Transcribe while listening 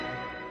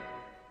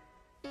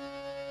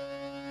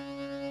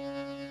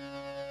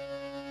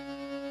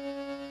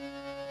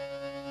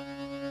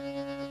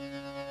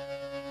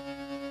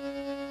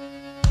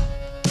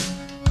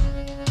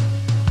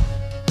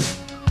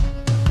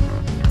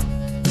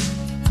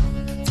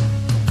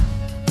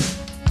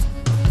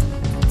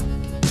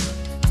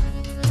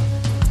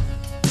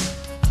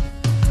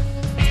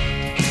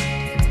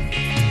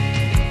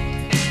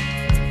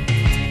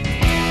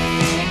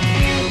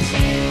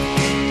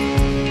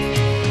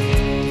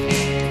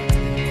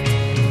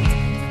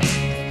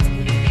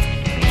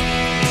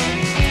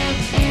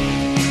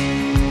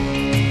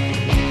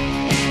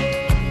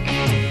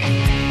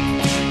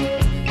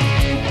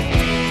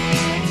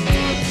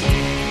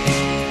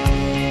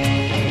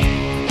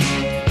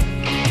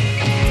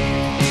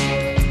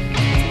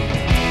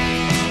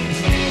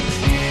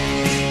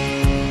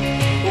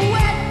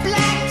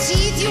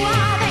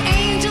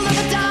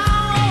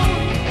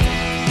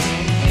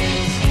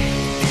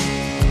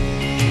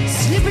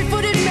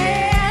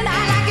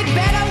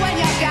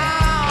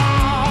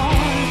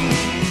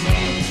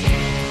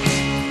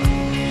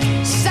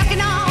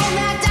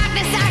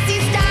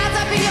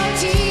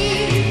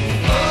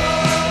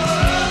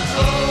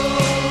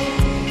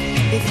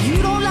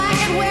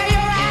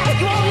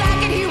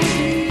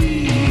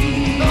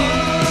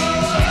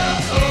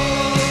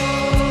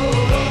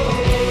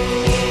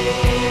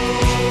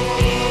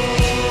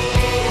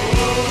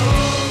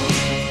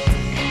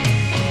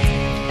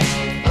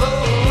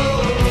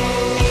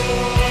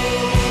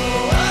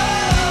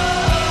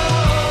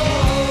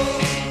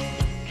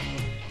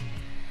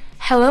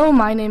Hello,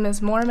 my name is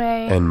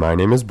Mormay. And my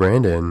name is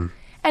Brandon.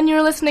 And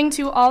you're listening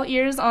to All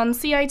Ears on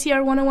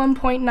CITR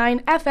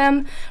 101.9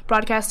 FM,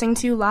 broadcasting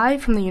to you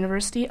live from the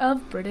University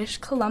of British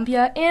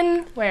Columbia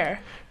in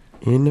where?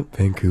 In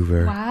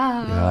Vancouver.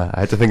 Wow. Yeah,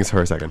 I had to think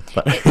for a second.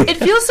 But it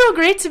feels so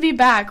great to be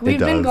back. We've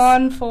been does.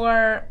 gone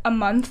for a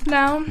month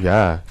now.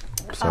 Yeah.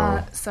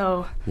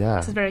 So yeah.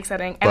 This is very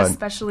exciting. And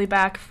especially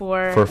back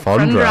for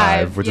Fun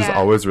Drive, which is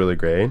always really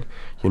great.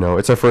 You know,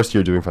 it's our first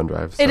year doing Fun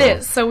Drive. So. It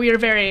is, so we are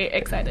very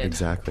excited.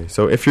 Exactly.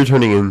 So if you're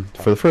tuning in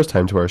for the first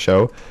time to our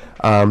show,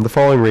 the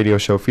following radio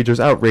show features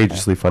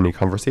outrageously funny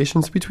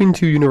conversations between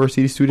two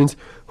university students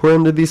who are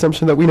under the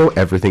assumption that we know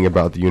everything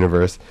about the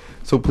universe.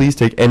 So please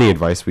take any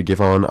advice we give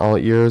on All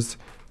Ears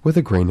with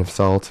a grain of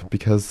salt,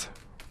 because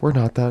we're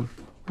not that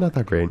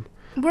great.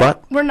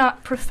 We're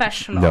not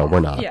professional. No,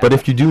 we're not. Yeah. But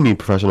if you do need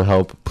professional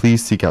help,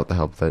 please seek out the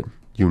help that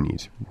you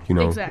need. You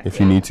know, exactly. If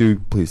you need to,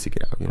 please seek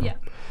it out. You know? Yeah.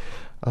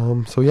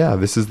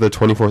 This is the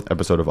 24th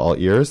episode of All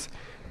Ears.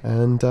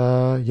 And,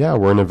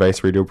 we're an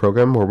advice radio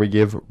program where we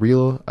give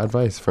real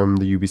advice from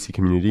the UBC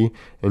community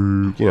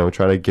and,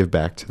 try to give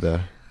back to the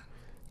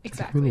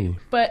community.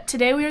 But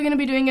today we are going to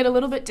be doing it a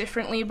little bit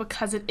differently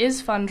because it is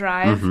Fun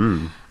Drive.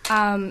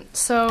 Mm-hmm.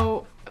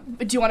 So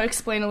do you want to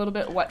explain a little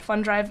bit what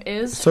Fun Drive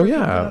is? So,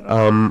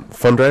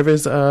 Fun Drive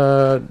is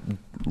hold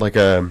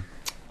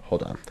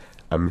on.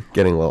 I'm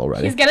getting a little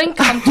ready. He's getting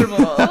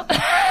comfortable.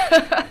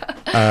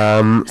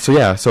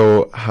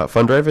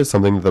 Fun Drive is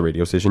something that the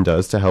radio station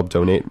does to help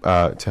donate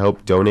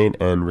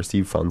and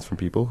receive funds from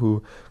people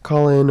who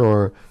call in,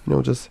 or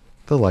just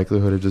the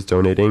likelihood of just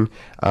donating.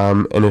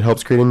 And it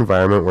helps create an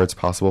environment where it's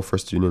possible for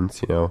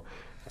students, to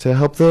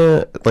help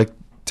the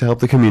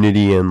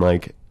community and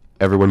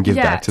everyone give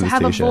back to the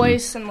station. Yeah, to have a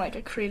voice and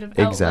a creative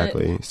outlet.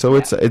 Exactly. So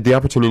it's the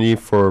opportunity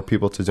for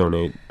people to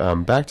donate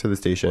back to the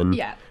station.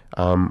 Yeah.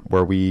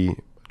 Where we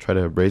try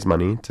to raise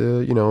money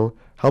to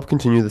help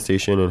continue the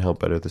station and help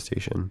better the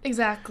station.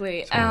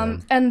 Exactly.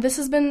 And the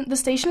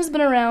station has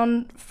been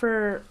around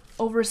for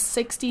over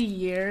 60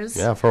 years.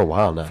 Yeah, for a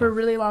while now. For a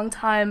really long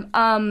time.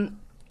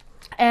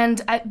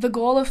 The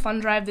goal of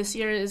Fun Drive this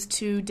year is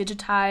to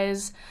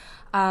digitize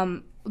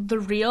the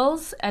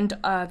reels and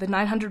the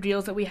 900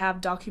 reels that we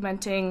have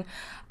documenting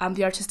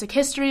the artistic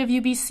history of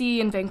UBC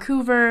and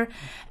Vancouver.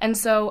 And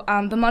so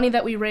the money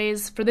that we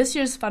raise for this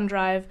year's Fun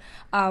Drive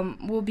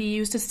will be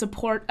used to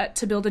support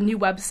to build a new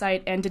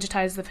website and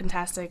digitize the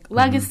fantastic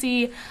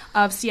legacy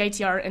of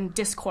CITR and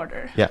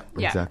Discorder. Yeah,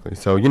 exactly.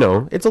 So,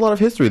 it's a lot of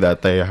history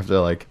that they have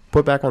to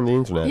put back on the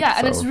internet. Yeah,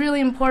 and it's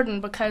really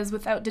important because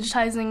without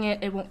digitizing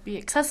it, it won't be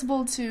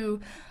accessible to,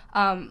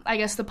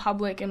 the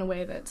public in a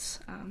way that's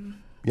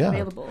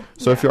available.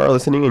 So if you are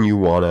listening and you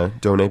want to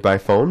donate by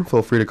phone,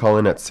 feel free to call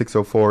in at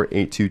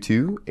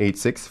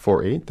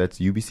 604-822-8648. That's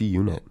UBC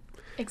Unit.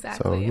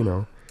 Exactly.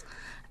 So,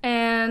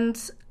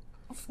 And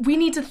we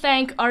need to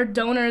thank our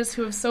donors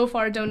who have so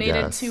far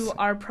donated to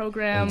our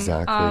program.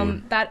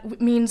 Exactly.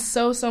 That means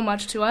so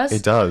much to us.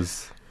 It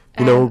does.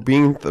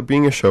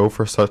 Being a show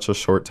for such a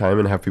short time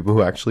and have people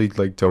who actually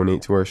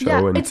donate to our show.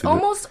 Yeah, and it's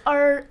almost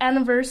our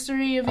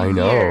anniversary of a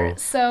year.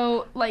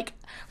 So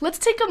let's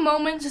take a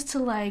moment just to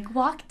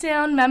walk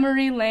down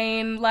memory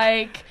lane.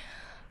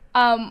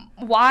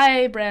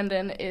 Why,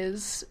 Brandon,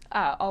 is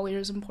All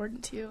Ears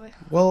important to you?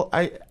 Well,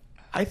 I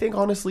think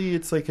honestly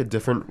it's a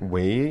different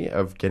way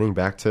of getting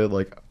back to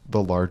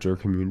the larger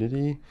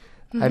community.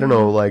 I don't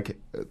know,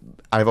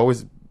 I've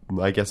always,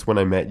 I guess when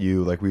I met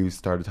you, we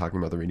started talking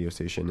about the radio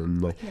station,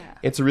 and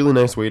it's a really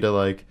nice way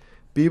to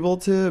be able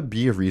to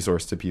be a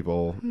resource to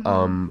people.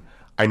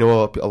 I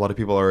know a lot of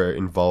people are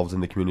involved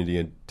in the community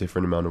in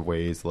different amount of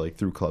ways,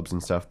 through clubs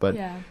and stuff, but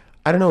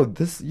I don't know,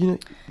 this, the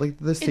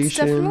station... It's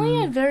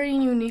definitely a very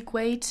unique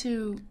way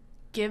to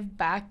give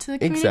back to the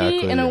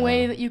community in a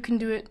way that you can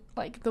do it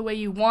the way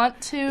you want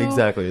to.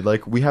 Exactly.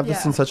 We have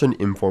this in such an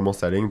informal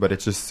setting, but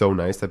it's just so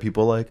nice that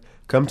people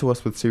come to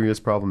us with serious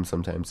problems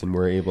sometimes, and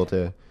we're able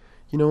to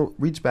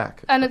reach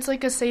back. And it's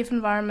a safe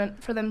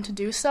environment for them to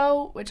do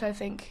so, which I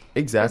think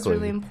is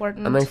really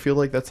important. And I feel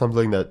that's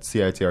something that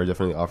CITR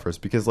definitely offers,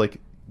 because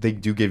they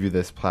do give you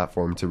this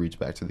platform to reach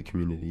back to the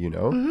community,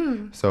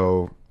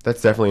 So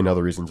that's definitely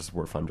another reason to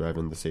support Fun Drive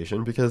in the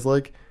station, because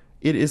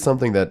it is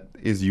something that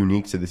is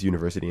unique to this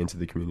university and to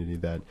the community,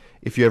 that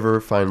if you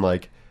ever find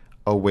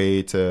a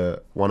way to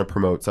want to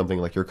promote something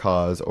like your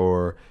cause,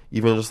 or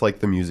even just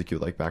the music you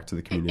like back to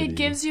the community. It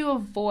gives you a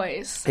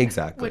voice.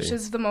 Exactly. Which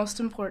is the most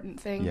important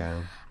thing.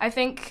 Yeah. I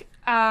think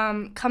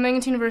coming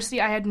into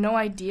university, I had no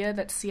idea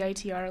that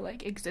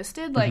CITR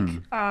existed.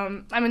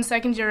 I'm in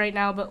second year right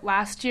now, but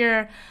last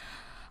year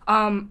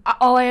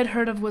all I had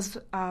heard of was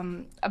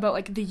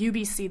about the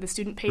UBC, the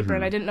student paper,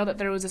 and I didn't know that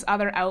there was this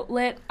other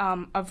outlet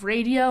of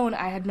radio, and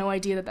I had no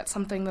idea that that's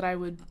something that I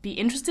would be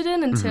interested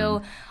in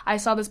until I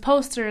saw this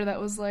poster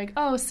that was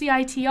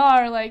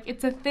CITR,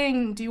 it's a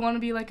thing. Do you want to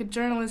be a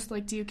journalist?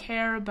 Do you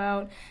care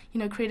about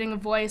creating a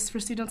voice for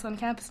students on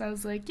campus? And I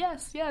was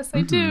yes,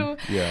 I do.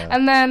 Yeah.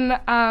 And then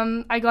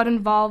I got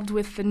involved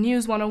with the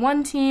News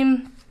 101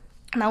 team.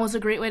 And that was a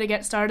great way to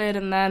get started.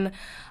 And then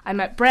I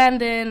met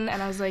Brandon, and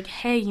I was like,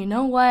 hey, you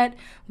know what?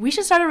 We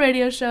should start a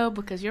radio show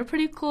because you're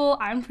pretty cool,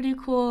 I'm pretty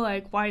cool,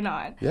 like, why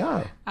not?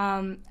 Yeah.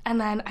 And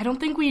then I don't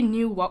think we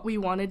knew what we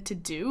wanted to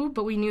do,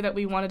 but we knew that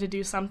we wanted to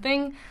do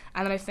something.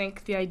 And then I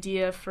think the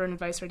idea for an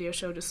advice radio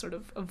show just sort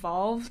of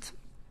evolved.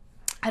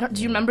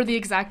 Do you remember the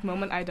exact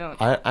moment? I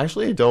don't. I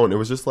actually don't. It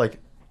was just like,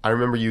 I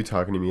remember you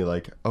talking to me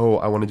like, oh,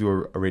 I want to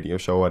do a radio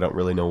show. I don't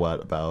really know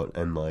what about.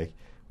 And like,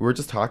 we were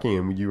just talking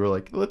and you were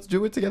like, let's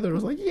do it together. I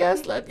was like,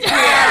 yes, let's do it.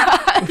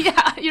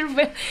 Yeah,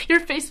 your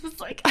face was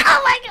like,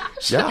 oh my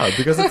gosh. Yeah,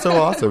 because it's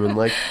so awesome. And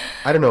like,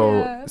 I don't know,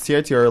 Yeah.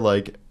 CITR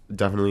like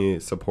definitely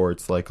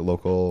supports like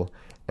local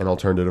and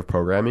alternative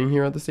programming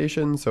here at the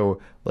station. So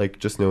like,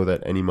 just know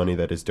that any money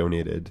that is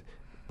donated,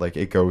 like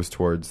it goes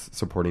towards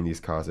supporting these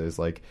causes.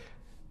 Like,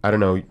 I don't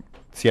know,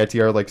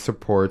 CITR like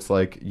supports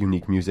like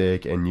unique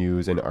music and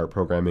news and art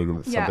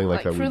programming, something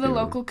like that. For we the do.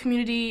 local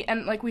community,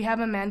 and like we have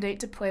a mandate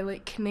to play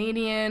like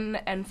Canadian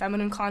and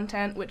feminine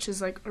content, which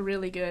is like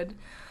really good.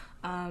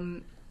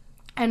 And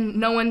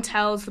no one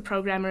tells the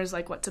programmers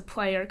like what to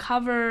play or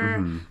cover.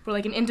 Mm-hmm. We're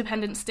like an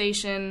independent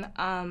station,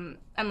 and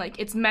like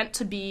it's meant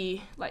to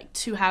be like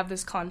to have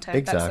this content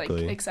Exactly.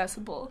 that's like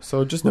accessible.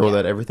 So just know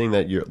that everything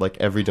that you're like,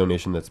 every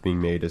donation that's being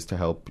made is to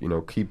help,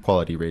 keep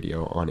quality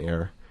radio on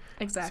air.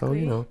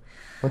 Exactly. So,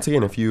 once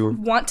again, if you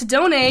want to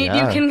donate,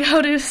 Yeah. you can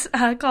go to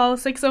call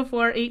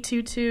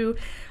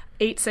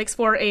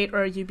 604-822-8648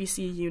 or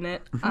UBC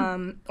unit.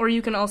 Or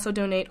you can also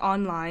donate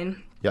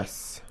online.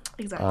 Yes.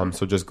 Exactly.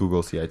 So just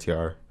Google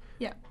CITR.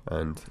 Yeah.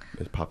 And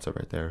it pops up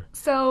right there.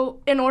 So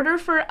in order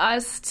for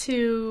us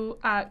to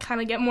kind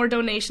of get more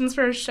donations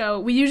for our show,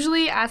 we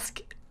usually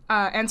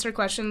answer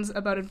questions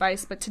about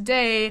advice, but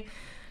today,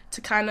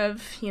 to kind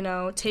of,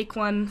 take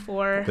one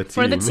for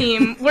the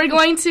team, we're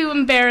going to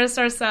embarrass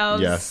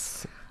ourselves.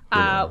 Yes.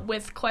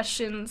 With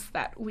questions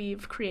that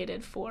we've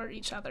created for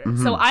each other.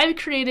 Mm-hmm. So I've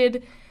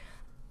created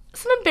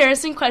some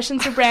embarrassing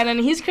questions for Brandon.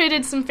 He's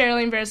created some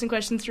fairly embarrassing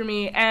questions for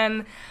me.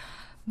 And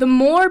the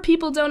more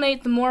people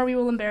donate, the more we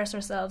will embarrass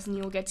ourselves, and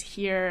you will get to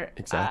hear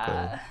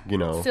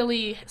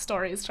silly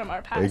stories from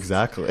our past.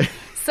 Exactly.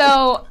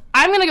 So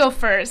I'm going to go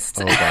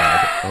first. Oh,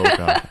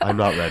 God. I'm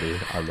not ready.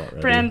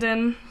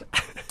 Brandon,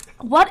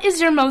 what is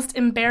your most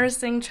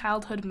embarrassing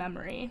childhood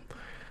memory?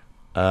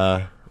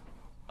 I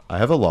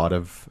have a lot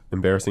of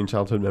embarrassing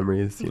childhood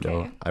memories.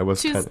 I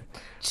was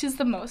choose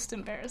the most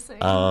embarrassing.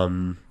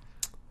 Oh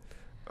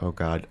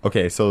God.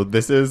 Okay, so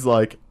this is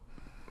like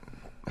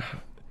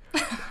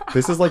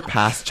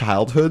past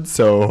childhood.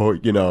 So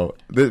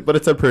but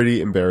it's a pretty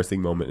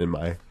embarrassing moment in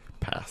my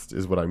past,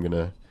 is what I'm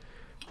gonna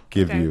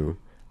give you.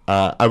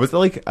 I was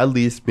like at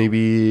least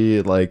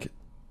maybe like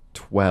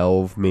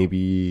 12,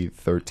 maybe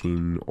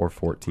 13 or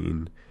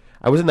 14.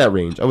 I was in that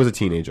range. I was a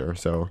teenager,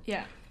 so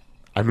yeah.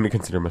 I'm gonna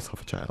consider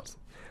myself a child.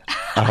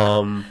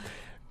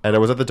 And I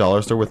was at the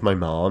dollar store with my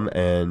mom,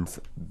 and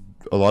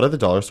a lot of the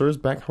dollar stores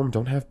back home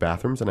don't have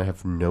bathrooms, and I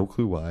have no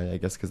clue why. I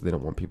guess because they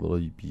don't want people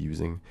to be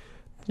using,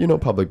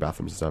 public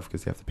bathrooms and stuff,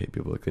 because they have to pay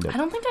people to clean up. I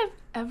don't think I've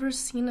ever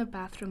seen a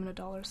bathroom in a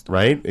dollar store.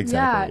 Right?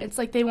 Exactly. Yeah, it's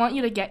like they want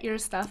you to get your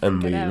stuff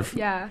and get leave. out.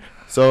 Yeah.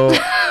 So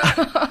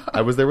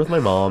I was there with my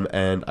mom,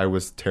 and I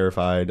was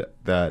terrified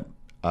that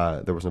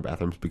there was no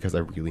bathrooms because I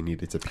really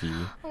needed to pee.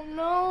 Oh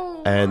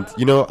no. And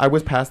I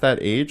was past that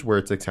age where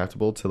it's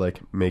acceptable to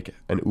like make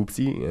an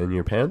oopsie in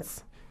your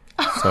pants.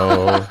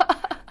 So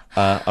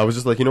I was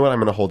just like, you know what, I'm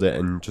gonna hold it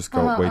and just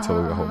go wait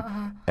till we go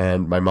home.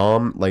 And my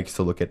mom likes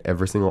to look at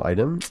every single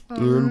item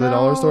in the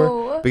dollar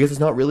store, because it's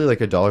not really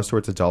like a dollar store,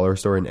 it's a dollar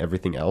store and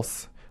everything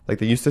else. Like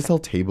they used to sell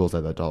tables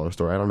at that dollar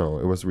store. I don't know,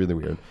 it was really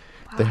weird.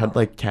 Wow. They had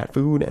like cat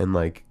food and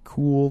like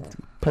cool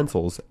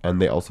pencils,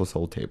 and they also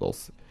sold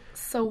tables.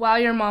 So while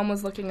your mom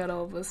was looking at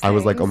all of this, I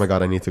was like, oh my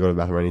God, I need to go to the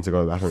bathroom.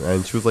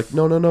 And she was like,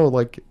 no,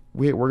 like,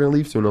 we're going to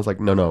leave soon. I was like,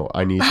 no,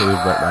 I need to leave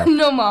right now.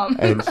 No, Mom.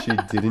 And she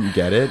didn't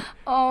get it.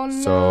 Oh,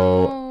 no.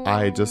 So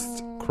I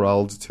just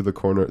crawled to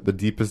the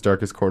deepest,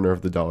 darkest corner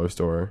of the dollar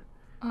store.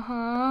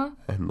 Uh-huh.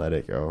 And let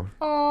it go.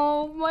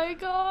 Oh my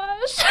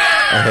gosh.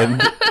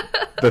 And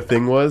the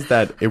thing was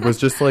that it was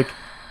just like,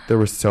 there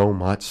was so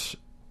much,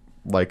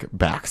 like,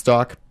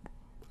 backstock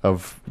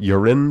of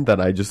urine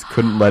that I just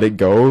couldn't let it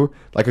go.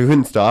 Like I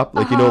couldn't stop.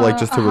 Like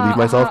just to relieve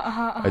myself.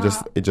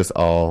 It just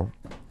all.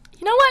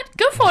 You know what?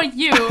 Good for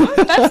you.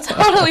 That's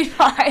totally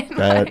fine.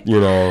 That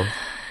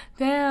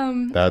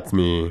Damn. That's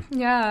me.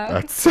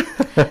 Yeah. That's.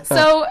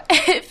 So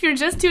if you're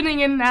just tuning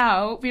in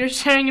now, we are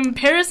sharing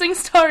embarrassing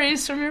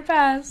stories from your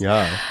past.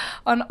 Yeah.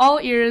 On all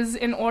ears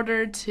in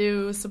order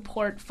to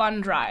support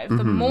Fund Drive.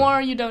 The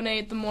more you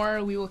donate, the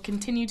more we will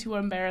continue to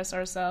embarrass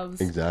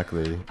ourselves.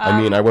 Exactly.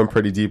 I mean, I went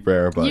pretty deep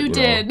there, but you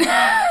did.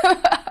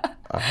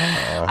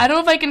 I don't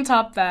know if I can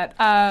top that.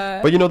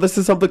 But this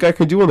is something I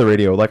can do on the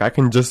radio. Like I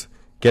can just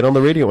get on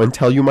the radio and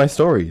tell you my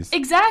stories.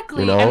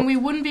 Exactly. And we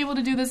wouldn't be able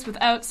to do this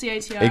without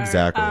CITR.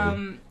 Exactly.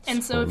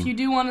 And so if you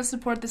do want to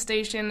support the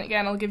station,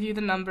 again, I'll give you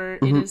the number.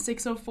 It is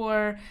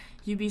 604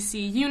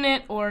 UBC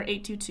unit or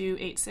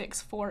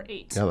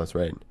 822-8648. Yeah, that's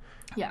right.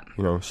 Yeah.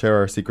 Share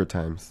our secret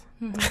times.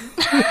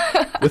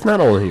 With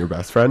not only your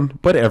best friend,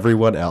 but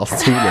everyone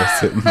else who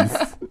listens.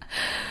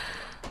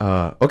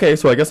 Okay,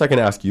 so I guess I can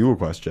ask you a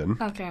question.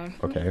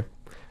 Okay.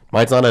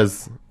 Mine's not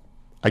as,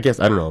 I guess,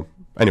 I don't know.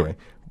 Anyway,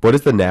 what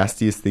is the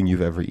nastiest thing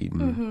you've ever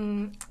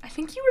eaten? I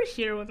think you were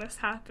here when this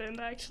happened,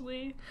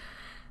 actually.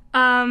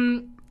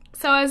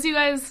 So as you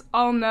guys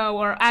all know,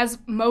 or as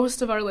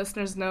most of our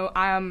listeners know,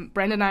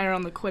 Brandon and I are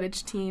on the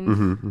Quidditch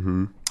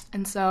team.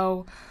 And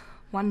so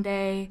one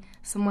day,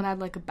 someone had,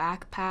 like, a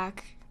backpack,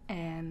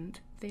 and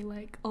they,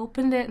 like,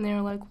 opened it, and they were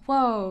like,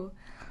 whoa,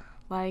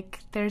 like,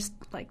 there's,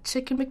 like,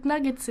 chicken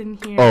McNuggets in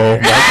here. Oh,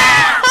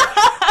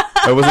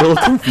 I was a little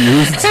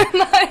confused. And,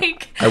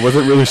 like, I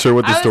wasn't really sure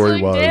what the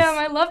story was. Damn,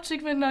 I love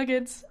chicken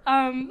McNuggets.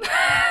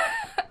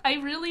 I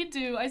really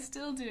do. I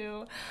still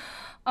do.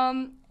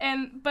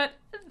 But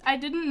I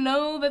didn't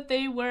know that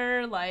they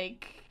were,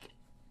 like,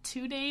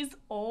 2 days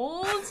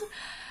old.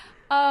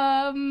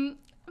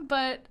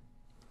 But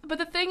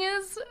the thing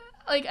is,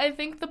 like, I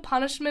think the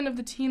punishment of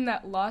the team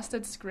that lost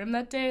at Scrim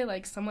that day,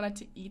 like, someone had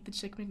to eat the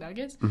chicken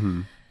McNuggets.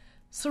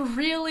 So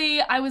really,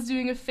 I was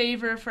doing a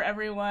favor for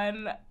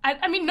everyone.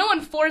 I mean, no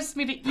one forced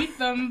me to eat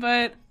them,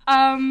 but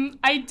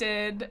I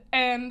did.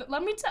 And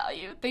let me tell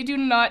you, they do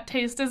not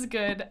taste as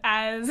good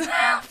as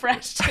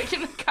fresh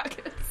chicken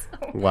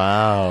McNuggets.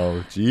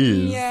 Wow,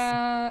 jeez.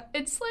 Yeah,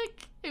 it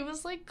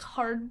was like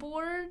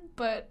cardboard,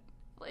 but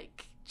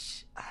like,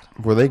 I don't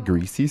know. Were they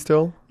greasy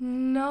still?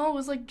 No, it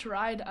was like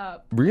dried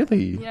up.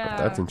 Really? Yeah.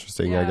 That's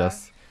interesting, Yeah. I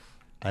guess.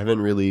 I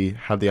haven't really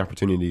had the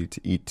opportunity to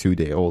eat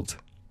 2-day-old.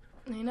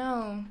 I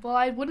know. Well,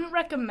 I wouldn't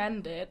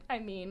recommend it. I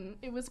mean,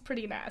 it was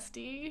pretty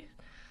nasty.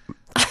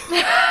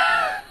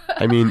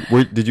 I mean,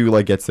 did you,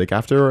 like, get sick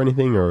after or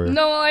anything? Or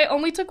No, I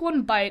only took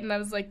one bite, and I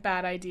was like,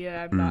 bad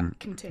idea. I'm not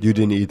continuing. you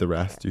didn't eat the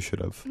rest? You should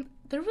have.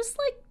 There was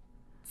like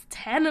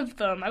 10 of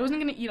them. I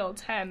wasn't going to eat all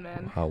 10,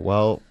 man.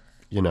 Well,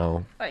 you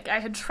know. Like, I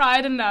had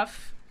tried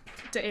enough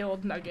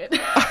day-old nugget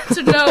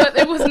to know that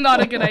it was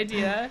not a good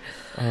idea.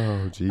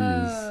 Oh,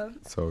 jeez.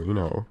 So, you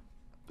know.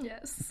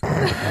 Yes.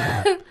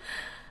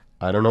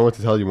 I don't know what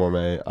to tell you,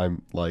 Mormay.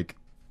 I'm like...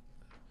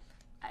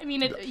 I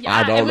mean, it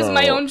don't was know.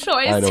 my own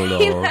choice. I don't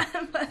know.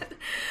 But,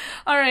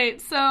 all right,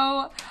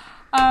 so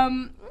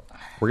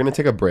we're going to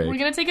take a break. we're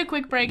going to take a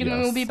quick break, and then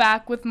Yes. we'll be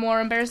back with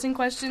more embarrassing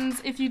questions.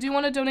 If you do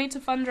want to donate to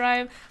Fund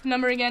Drive, the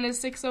number again is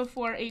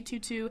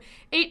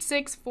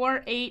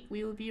 604-822-8648.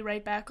 We will be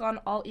right back on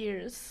All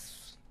Ears.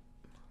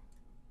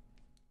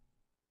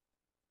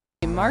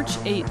 March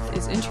 8th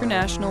is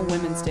International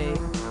Women's Day.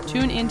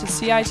 Tune in to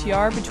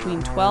CITR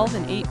between 12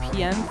 and 8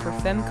 p.m. for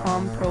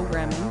FemCom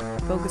programming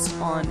focused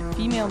on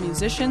female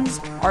musicians,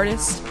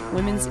 artists,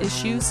 women's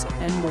issues,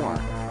 and more.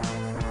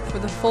 For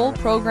the full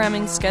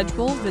programming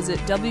schedule, visit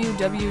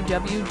www.citr.ca.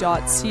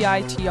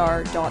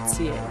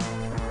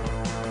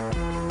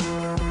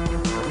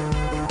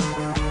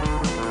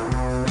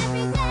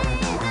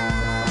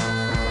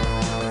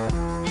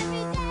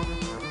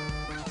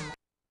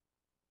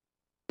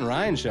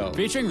 Ryan Show.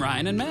 Featuring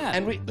Ryan and Matt.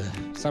 And we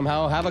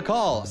somehow have a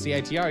call.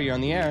 CITR, you're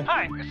on the air.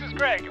 Hi, this is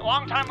Greg,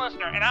 long-time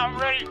listener, and I'm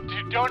ready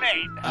to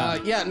donate.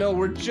 No,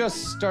 we're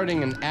just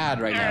starting an ad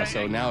right now,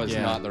 so now is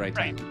Yeah. not the right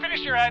time. Right,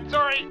 finish your ad.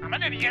 Sorry, I'm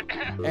an idiot.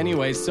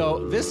 Anyway,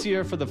 so this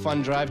year for the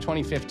Fund Drive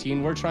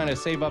 2015, we're trying to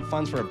save up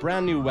funds for a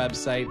brand new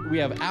website. We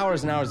have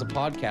hours and hours of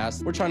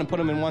podcasts. We're trying to put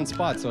them in one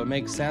spot so it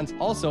makes sense.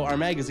 Also, our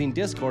magazine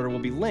Discord will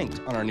be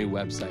linked on our new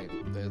website.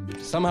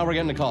 Somehow we're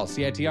getting a call.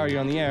 CITR, you're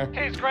on the air.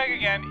 Hey, it's Greg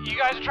again. You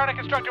guys are trying to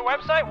construct a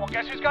website? Well,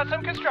 guess who's got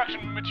some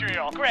construction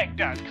material? Greg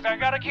does, because I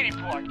got a kiddie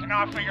pool I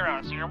cannot figure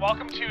out, so you're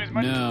welcome to as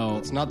much... No,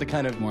 It's not the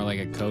kind of more like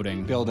a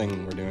coding.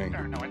 building we're doing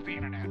No, it's the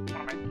internet. What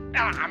am I...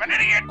 I'm an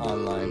idiot!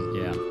 online.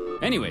 Yeah.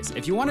 Anyways,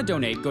 if you want to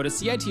donate, go to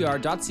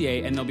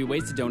CITR.ca and there'll be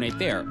ways to donate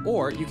there.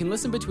 Or you can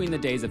listen between the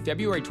days of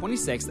February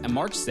 26th and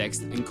March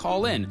 6th and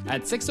call in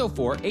at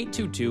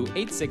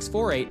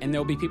 604-822-8648 and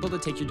there'll be people to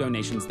take your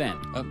donations then.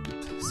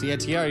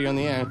 CITR, you're on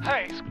the air.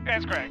 Hey,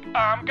 it's Greg.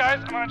 Guys,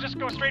 I'm gonna just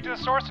go straight to the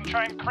source and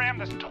try and cram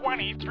this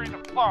 20 through the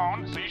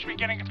phone, so you should be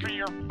getting it through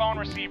your phone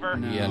receiver.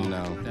 No, Yeah,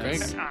 no.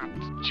 that's-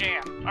 Greg?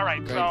 Jam. All right,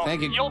 Great, so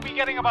thank you. you'll be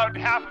getting about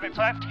half of it,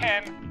 so that's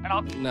 10, and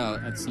I'll No,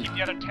 That's keep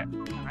the other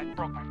 10. I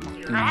broke my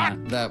phone.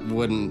 that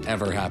wouldn't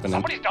ever happen.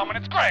 Somebody's dumb, and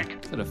it's Greg.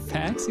 Is that a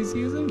fax he's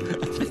using?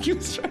 I think he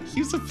was trying to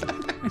use a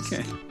fax.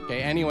 Okay.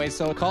 Okay, anyway,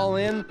 so call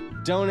in,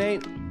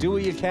 donate, do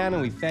what you can,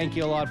 and we thank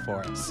you a lot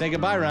for it. Say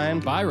goodbye,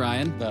 Ryan. Bye,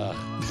 Ryan.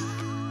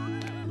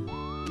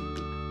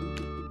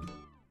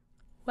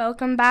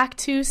 Welcome back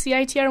to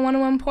CITR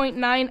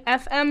 101.9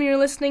 FM. You're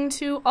listening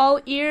to All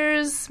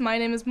Ears. My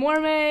name is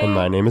Mormay. And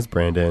my name is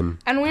Brandon.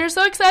 And we're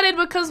so excited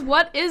because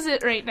what is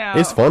it right now?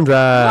 It's Fun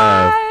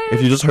Drive. What?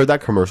 If you just heard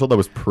that commercial, that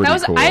was pretty That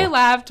was, cool. I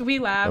laughed. We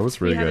laughed. That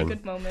was really we had good. a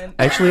good moment.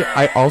 Actually,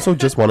 I also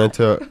just wanted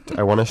to,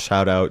 I want to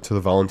shout out to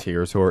the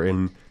volunteers who are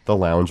in the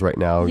lounge right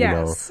now,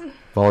 Yes. you know,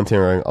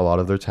 volunteering a lot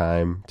of their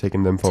time,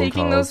 taking them phone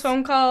Taking calls. those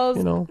phone calls,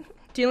 You know,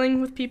 dealing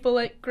with people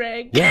like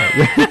Greg.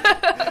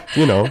 yeah.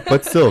 You know,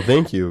 but still,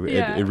 thank you.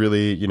 Yeah. It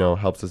really, you know,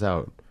 helps us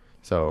out.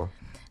 So,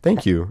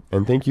 thank you.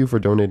 And thank you for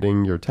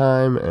donating your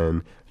time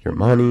and your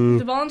money.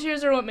 The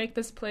volunteers are what make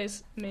this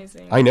place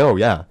amazing. I know,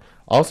 yeah.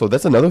 Also,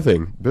 that's another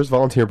thing. There's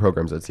volunteer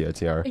programs at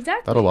CITR.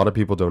 Exactly. That a lot of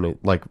people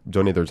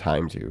donate their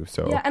time to.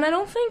 So yeah, and I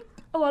don't think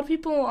a lot of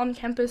people on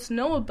campus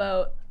know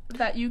about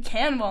that you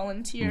can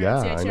volunteer Yeah,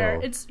 at I CITR. know.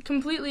 It's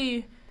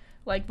completely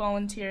like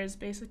volunteers,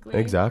 basically.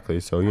 Exactly.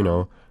 So, you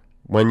know,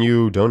 when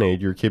you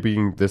donate, you're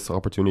keeping this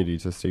opportunity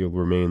to still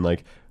remain,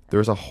 like,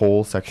 there's a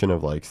whole section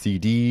of, like,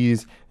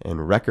 CDs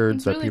and records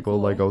It's that really people,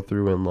 cool. like, go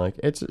through. And, like,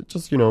 it's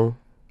just, you know,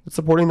 it's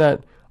supporting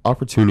that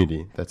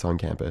opportunity that's on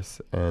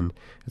campus. And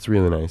it's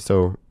really nice.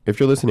 So if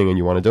you're listening and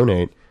you want to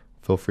donate,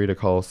 feel free to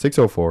call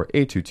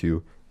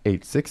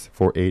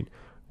 604-822-8648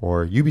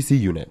 or UBC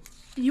unit.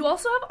 You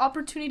also have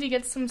opportunity to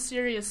get some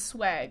serious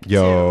swag.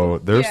 Yo,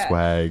 too. there's Yeah.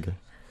 swag.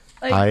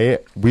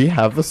 Like, We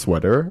have the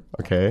sweater,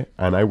 okay,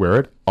 and I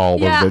wear it all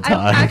yeah, of the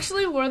time. I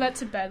actually wore that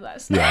to bed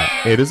last night.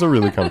 Yeah, it is a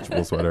really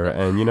comfortable sweater,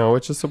 and you know,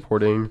 it's just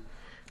supporting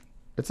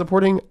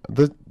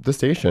the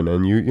station,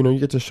 and you know, you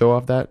get to show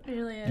off that It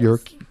really is. your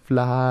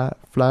flat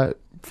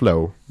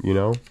flow, you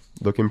know,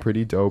 looking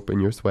pretty dope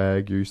in your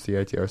swag, your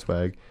CITR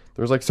swag.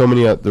 There's like so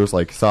many, there's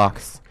like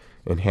socks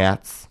and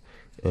hats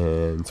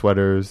and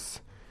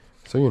sweaters,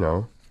 so you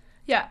know.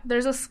 Yeah,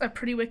 there's a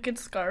pretty wicked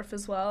scarf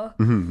as well.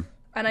 Mm-hmm.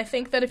 And I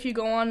think that if you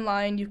go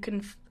online, you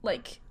can,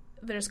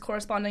 there's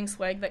corresponding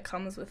swag that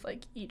comes with,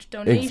 like, each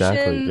donation.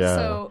 Exactly, yeah.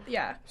 So,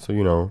 yeah. So,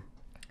 you know,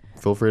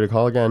 feel free to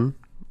call again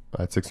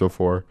at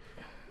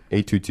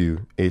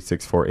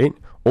 604-822-8648.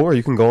 Or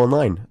you can go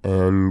online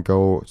and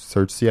go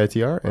search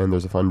CITR, and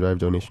there's a Fund Drive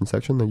donation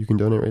section that you can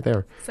donate right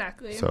there.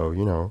 Exactly. So,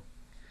 you know,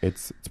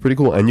 it's pretty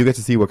cool. And you get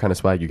to see what kind of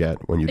swag you get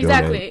when you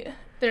donate. Exactly.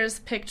 There's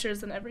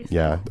pictures and everything.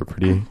 Yeah, they're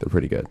pretty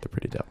good. They're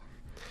pretty dope.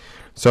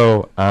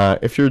 So,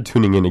 if you're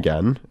tuning in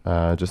again,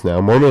 just now,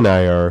 Mormon and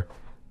I are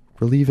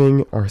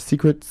relieving our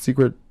secret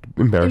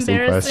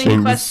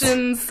embarrassing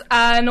questions.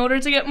 In order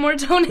to get more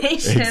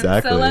donations.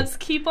 Exactly. So let's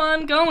keep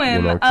on going.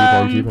 You know, keep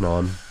on keeping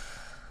on.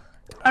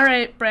 All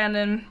right,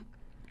 Brandon.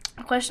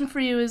 A question for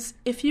you is,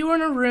 if you were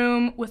in a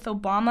room with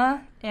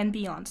Obama and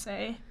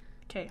Beyonce,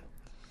 okay,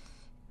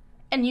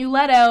 and you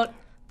let out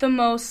the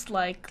most,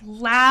 like,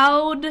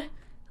 loud,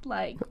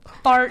 like,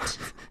 fart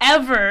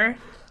ever,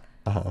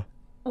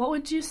 what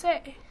would you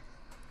say?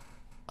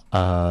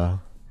 I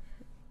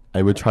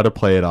would try to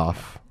play it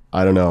off.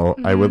 I don't know.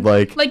 I would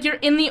like you're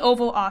in the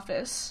Oval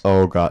Office.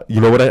 Oh god.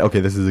 You know what okay,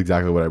 this is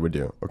exactly what I would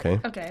do, okay?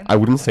 Okay. I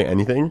wouldn't say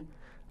anything.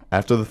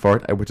 After the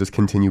fart, I would just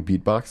continue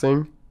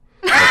beatboxing.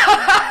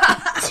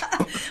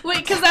 Wait,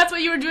 because that's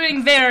what you were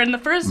doing there in the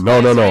first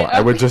place. No. Right?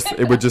 I would just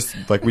it would just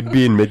like we'd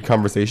be in mid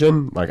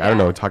conversation, like I don't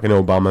know, talking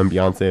to Obama and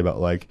Beyonce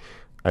about like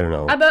I don't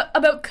know.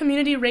 About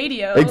community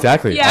radio.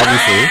 Exactly, Yeah.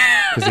 obviously,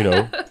 because you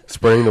know,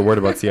 spreading the word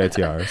about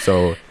CITR.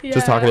 So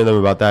just talking to them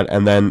about that,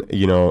 and then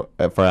you know,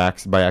 by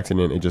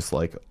accident, it just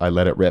like I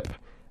let it rip,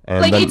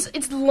 and Like then,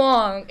 it's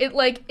long. It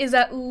like is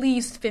at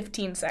least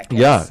 15 seconds.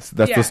 yeah,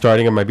 that's the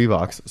starting of my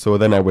beatbox. So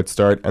then I would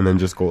start and then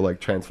just go like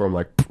transform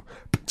like,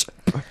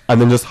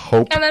 and then just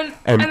hope And then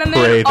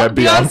pray that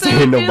Beyonce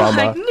and would be Obama.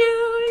 like,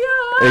 New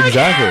York.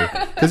 Exactly,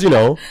 because you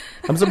know,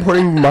 I'm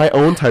supporting my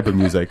own type of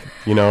music.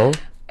 You know.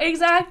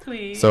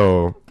 Exactly.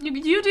 So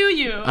you do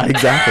you.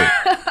 exactly,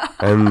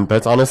 and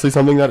that's honestly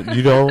something that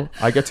you know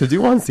I get to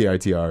do on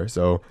CITR.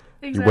 So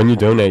when you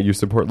donate, you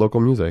support local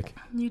music.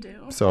 You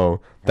do.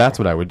 So that's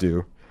what I would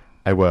do.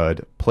 I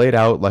would play it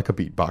out like a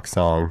beatbox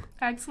song.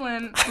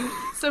 Excellent.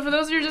 So for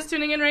those of you who are just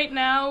tuning in right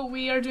now,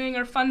 we are doing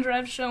our Fund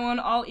Drive show on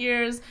All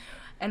Ears,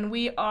 and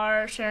we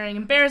are sharing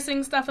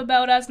embarrassing stuff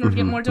about us in order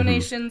to get more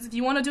donations. If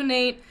you want to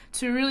donate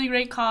to a really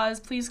great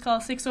cause, please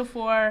call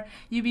 604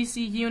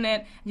 UBC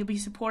Unit. You'll be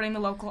supporting the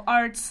local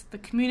arts, the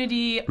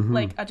community,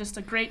 just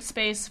a great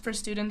space for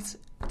students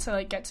to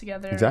like get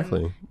together.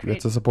 Exactly. and You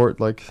get to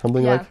support like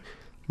something like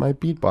my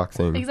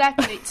beatboxing.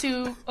 Exactly.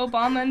 To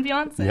Obama and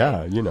Beyonce.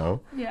 Yeah, you know.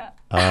 Yeah.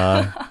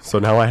 So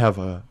now I have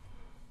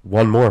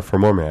one more for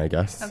Mormon, I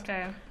guess.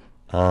 Okay.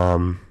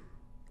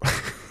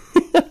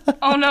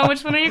 Oh no,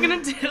 which one are you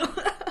gonna do?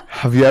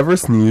 Have you ever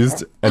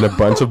sneezed and a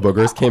bunch of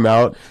boogers came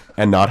out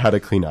and not had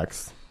a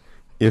Kleenex?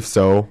 If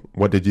so,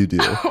 what did you do?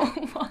 Oh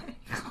my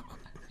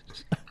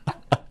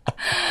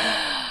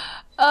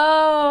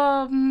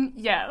gosh.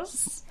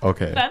 Yes.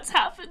 Okay. That's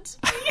happened to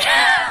me.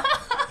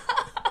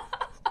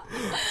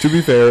 To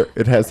be fair,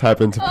 it has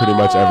happened to pretty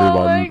much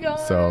everyone. Oh my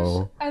gosh.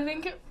 So I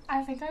think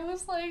I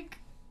was like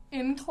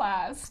in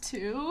class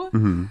too.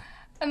 Mm-hmm.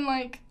 And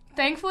like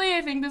thankfully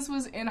I think this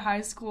was in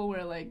high school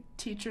where like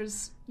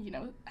teachers, you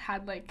know,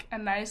 had like a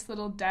nice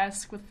little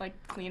desk with like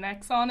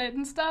Kleenex on it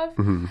and stuff.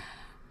 Mm-hmm.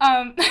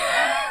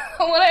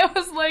 When I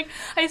was like,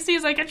 I see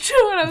it's like a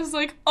chew, and I was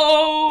like,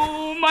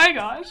 oh my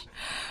gosh,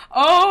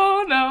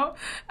 oh no,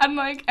 and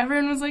like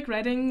everyone was like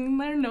writing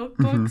their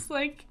notebooks,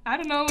 like I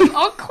don't know,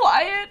 all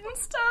quiet and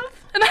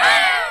stuff, and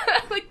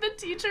like the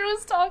teacher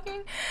was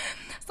talking,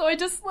 so I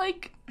just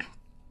like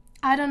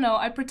I don't know.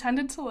 I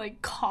pretended to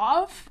like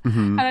cough,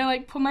 and I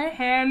like put my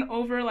hand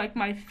over like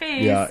my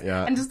face,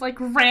 and just like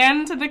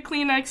ran to the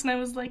Kleenex, and I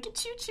was like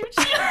choo choo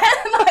choo,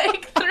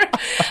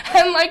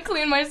 and like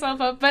cleaned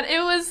myself up. But it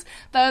was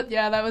that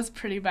was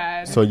pretty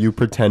bad. So you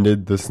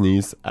pretended the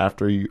sneeze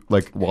after you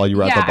while you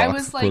were at the box I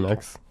was of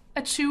Kleenex.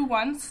 Achoo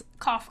once,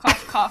 cough,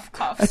 cough, cough,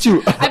 cough.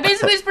 Achoo. I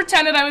basically just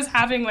pretended I was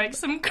having like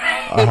some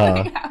crazy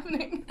thing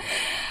happening,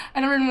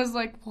 and everyone was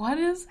like, "What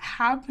is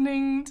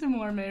happening to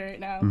Mormay right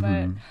now?"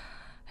 But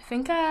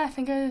I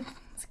think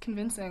it's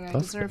convincing. I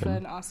deserve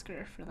an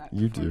Oscar for that.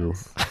 You do.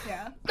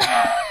 Yeah.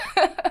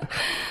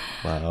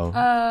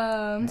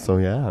 Wow. So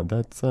yeah,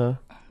 that's.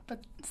 But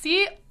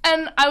see,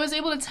 and I was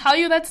able to tell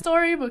you that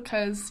story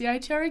because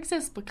CITR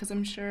exists, because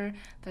I'm sure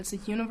that's a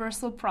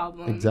universal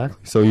problem. Exactly.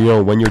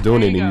 So when you're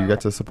donating, you get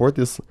to support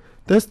this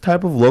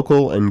type of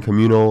local and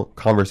communal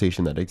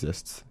conversation that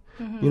exists.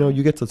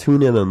 You get to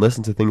tune in and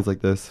listen to things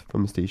like this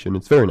from the station.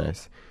 It's very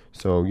nice.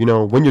 So,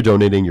 when you're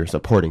donating, you're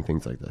supporting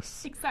things like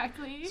this.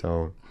 Exactly.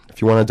 So,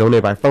 if you want to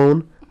donate by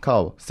phone,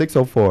 call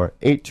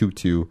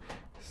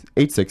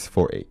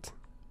 604-822-8648.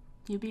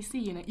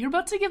 UBC unit. You're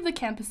about to give the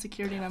campus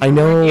security number. I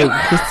know.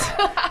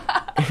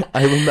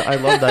 I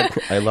love that.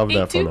 I love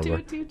that phone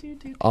number.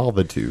 All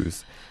the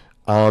twos.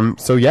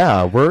 So,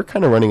 yeah, we're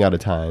kind of running out of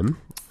time.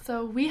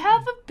 So, we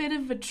have a bit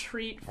of a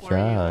treat for you,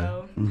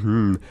 though.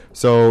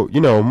 So,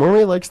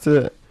 Mormay likes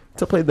to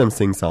play them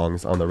sing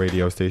songs on the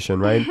radio station,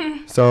 right?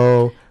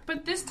 So...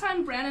 But this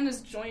time Brandon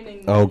is joining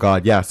me. Oh,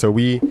 God, yeah. So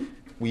we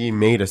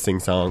made a sing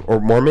song, or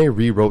Mormay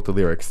rewrote the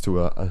lyrics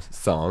to a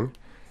song.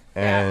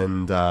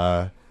 And,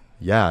 so...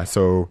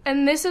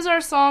 And this is our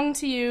song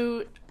to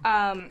you.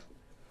 Thank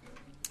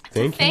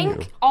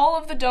you. All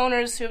of the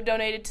donors who have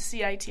donated to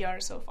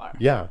CITR so far.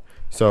 Yeah.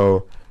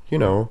 So,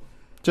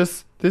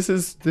 just this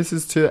is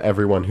to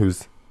everyone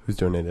who's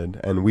donated,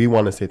 and we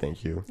want to say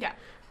thank you. Yeah.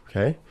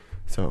 Okay?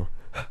 So,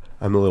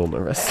 I'm a little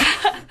nervous.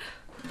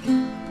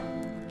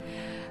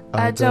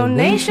 A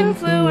donation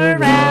flew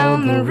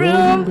around the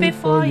room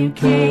before you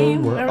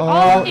came. We're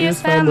all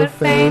ears found their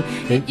fame.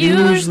 It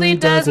usually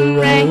doesn't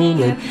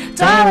rain. And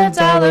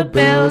dollar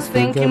bills,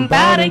 thinking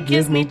about it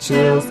gives me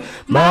chills.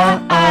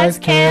 My eyes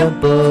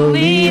can't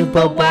believe,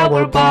 but while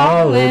we're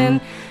ballin',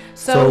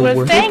 so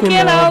we're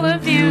thanking all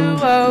of you.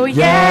 Oh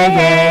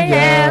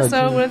yeah.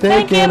 So we're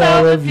thanking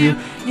all of you.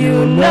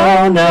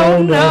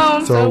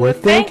 No. So we're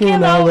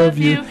thanking all of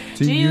you.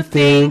 Do you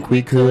think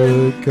we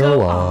could go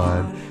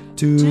on?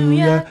 To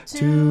ya.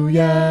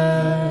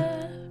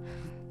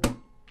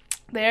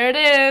 There it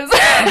is.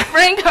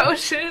 Frank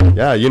Ocean.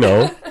 Yeah,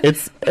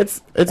 it's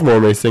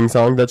Mormay's sing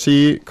song that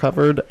she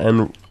covered,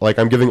 and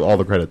I'm giving all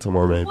the credit to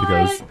Mormay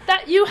because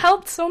that you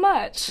helped so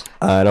much.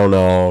 I don't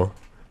know.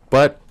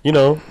 But,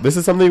 this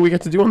is something we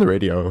get to do on the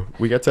radio.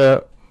 We get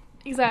to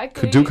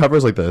do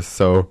covers like this.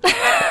 So,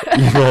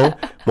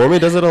 Mormay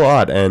does it a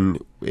lot,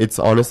 and it's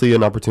honestly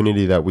an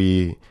opportunity that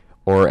we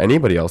or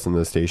anybody else in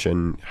the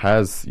station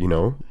has,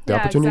 the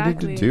opportunity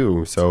to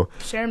do. So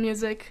share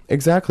music.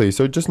 Exactly.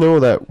 So just know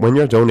that when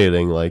you're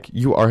donating,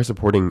 you are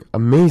supporting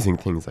amazing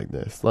things like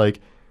this.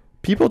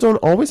 People don't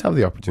always have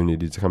the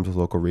opportunity to come to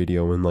local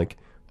radio and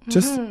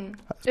just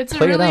it's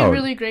play a really, it out.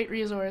 really great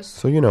resource.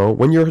 So,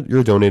 when you're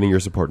donating, you're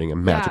supporting a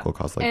magical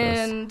cause like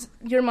this. And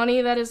your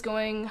money that is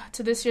going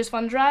to this year's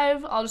fund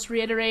drive, I'll just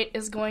reiterate,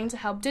 is going to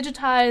help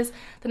digitize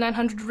the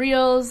 900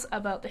 reels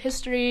about the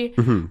history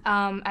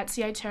at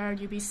CITR,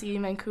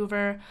 UBC,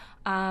 Vancouver,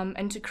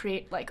 and to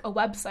create a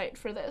website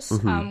for this,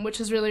 which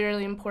is really,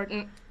 really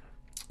important.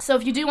 So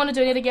if you do want to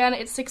donate again,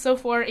 it's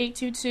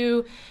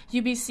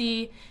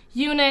 604-822-UBC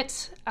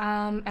unit,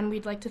 and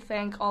we'd like to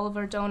thank all of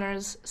our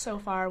donors so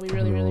far. We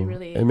really, really,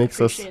 really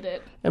appreciate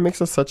it. It makes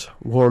us such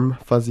warm,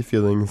 fuzzy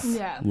feelings,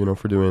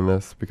 for doing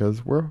this,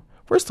 because we're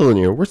still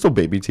new. We're still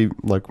baby TV,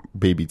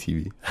 baby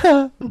TV,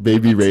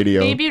 baby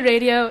radio. Baby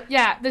radio.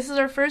 Yeah, this is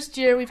our first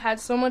year. We've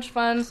had so much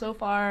fun so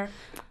far.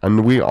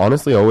 And we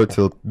honestly owe it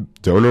to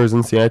donors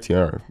in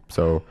CITR.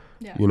 So,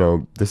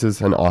 this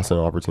is an awesome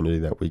opportunity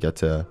that we get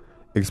to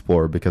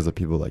explore because of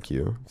people like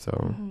you.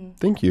 So,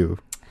 thank you.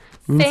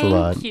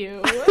 Thank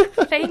you.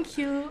 Thank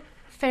you,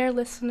 fair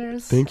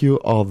listeners. Thank you,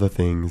 all the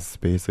things,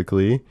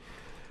 basically.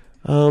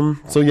 Our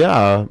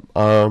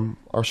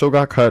show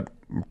got cut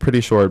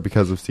pretty short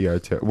because of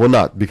CITR. Well,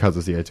 not because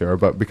of CITR,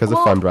 but because of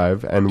Fund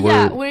Drive. And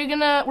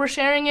we're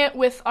sharing it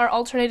with our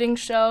alternating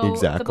show,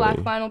 the Black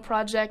Vinyl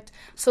Project.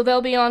 So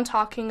they'll be on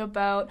talking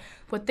about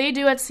what they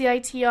do at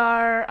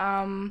CITR,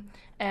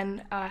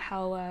 and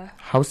how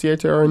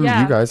CITR and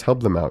you guys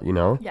help them out,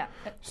 Yeah.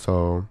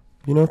 So,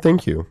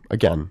 thank you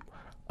again.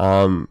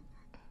 All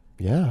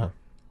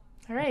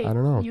right. I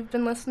don't know. You've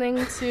been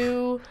listening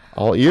to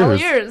All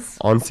Ears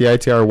on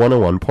CITR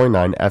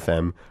 101.9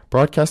 FM,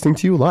 broadcasting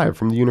to you live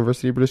from the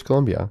University of British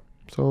Columbia.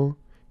 So,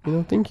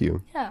 thank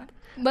you. Yeah.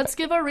 Let's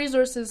give our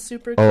resources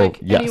super Oh, quick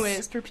yes.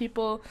 anyways for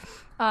people.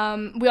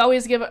 We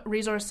always give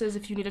resources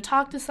if you need to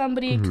talk to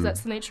somebody because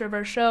that's the nature of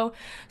our show.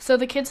 So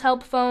the Kids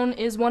Help phone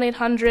is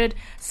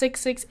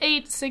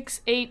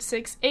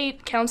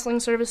 1-800-668-6868. Counseling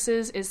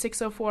services is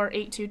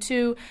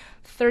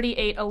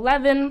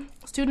 604-822-3811.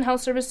 Student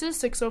health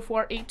services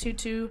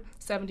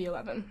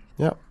 604-822-7011.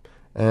 Yeah.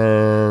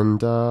 And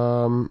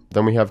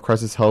then we have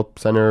Crisis Help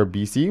Center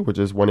BC, which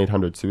is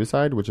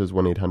 1-800-SUICIDE, which is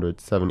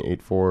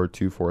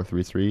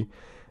 1-800-784-2433.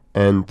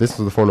 And this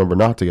is the phone number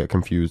not to get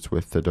confused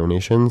with the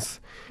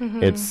donations.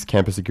 It's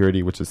Campus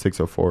Security, which is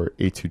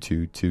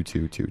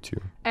 604-822-2222.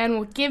 And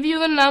we'll give you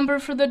the number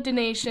for the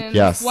donations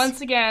once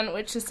again,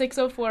 which is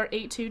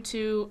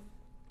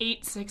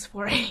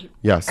 604-822-8648.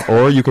 Yes,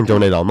 or you can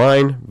donate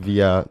online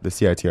via the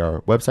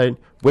CITR website,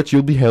 which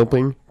you'll be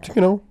helping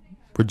to,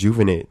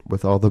 rejuvenate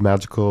with all the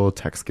magical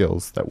tech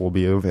skills that will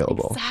be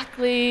available.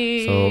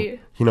 Exactly.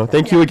 So,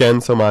 thank you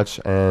again so much.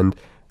 And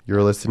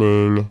you're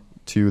listening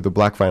to the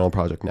Black Vinyl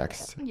Project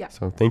next. Yeah.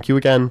 So thank you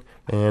again,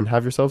 and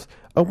have yourselves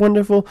a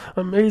wonderful,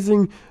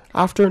 amazing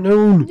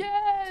afternoon.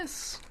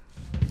 Yes.